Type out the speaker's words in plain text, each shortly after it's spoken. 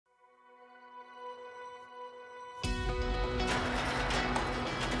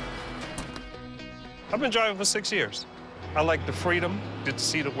I've been driving for 6 years. I like the freedom, get to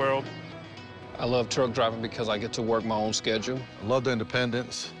see the world. I love truck driving because I get to work my own schedule. I love the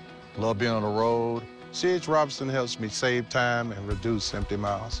independence, love being on the road. C.H. Robinson helps me save time and reduce empty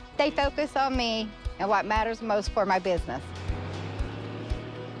miles. They focus on me and what matters most for my business.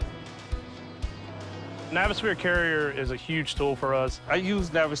 Navisphere Carrier is a huge tool for us. I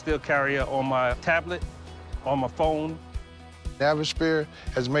use Navisphere Carrier on my tablet, on my phone. Navisphere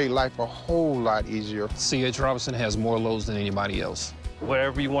has made life a whole lot easier. C.H. Robinson has more loads than anybody else.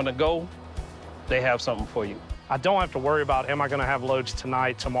 Wherever you want to go, they have something for you. I don't have to worry about, am I going to have loads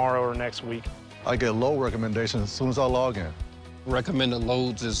tonight, tomorrow, or next week? I get load recommendations as soon as I log in. Recommended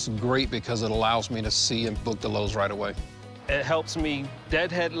loads is great because it allows me to see and book the loads right away. It helps me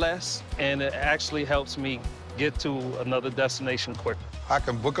deadhead less, and it actually helps me get to another destination quicker. I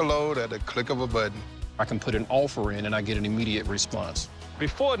can book a load at the click of a button. I can put an offer in and I get an immediate response.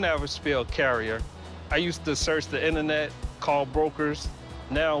 Before Navisphere Carrier, I used to search the internet, call brokers.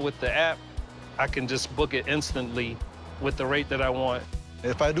 Now with the app, I can just book it instantly with the rate that I want.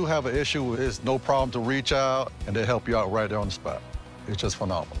 If I do have an issue, it's no problem to reach out, and they help you out right there on the spot. It's just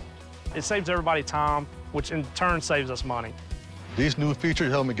phenomenal. It saves everybody time, which in turn saves us money. These new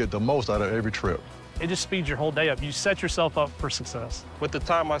features help me get the most out of every trip. It just speeds your whole day up. You set yourself up for success. With the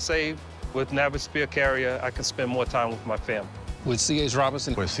time I save with Navisphere Carrier, I can spend more time with my family. With C.H.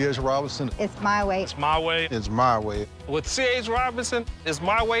 Robinson, With C.H. Robinson, It's my way. It's my way. It's my way. With C.H. Robinson, it's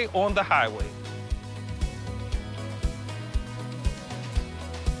my way on the highway.